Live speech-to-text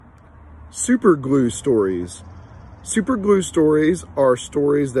Superglue stories. Superglue stories are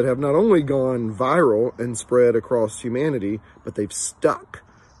stories that have not only gone viral and spread across humanity, but they've stuck,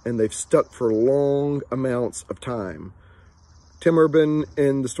 and they've stuck for long amounts of time. Tim Urban,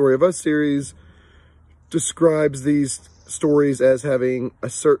 in the Story of Us series, describes these stories as having a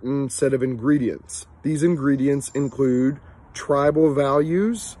certain set of ingredients. These ingredients include tribal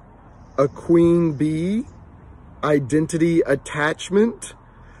values, a queen bee, identity attachment,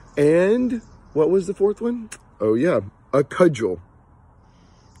 and what was the fourth one? Oh yeah, a cudgel.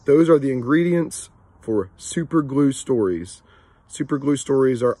 Those are the ingredients for superglue stories. Superglue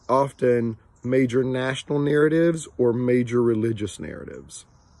stories are often major national narratives or major religious narratives.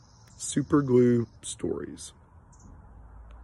 Superglue stories.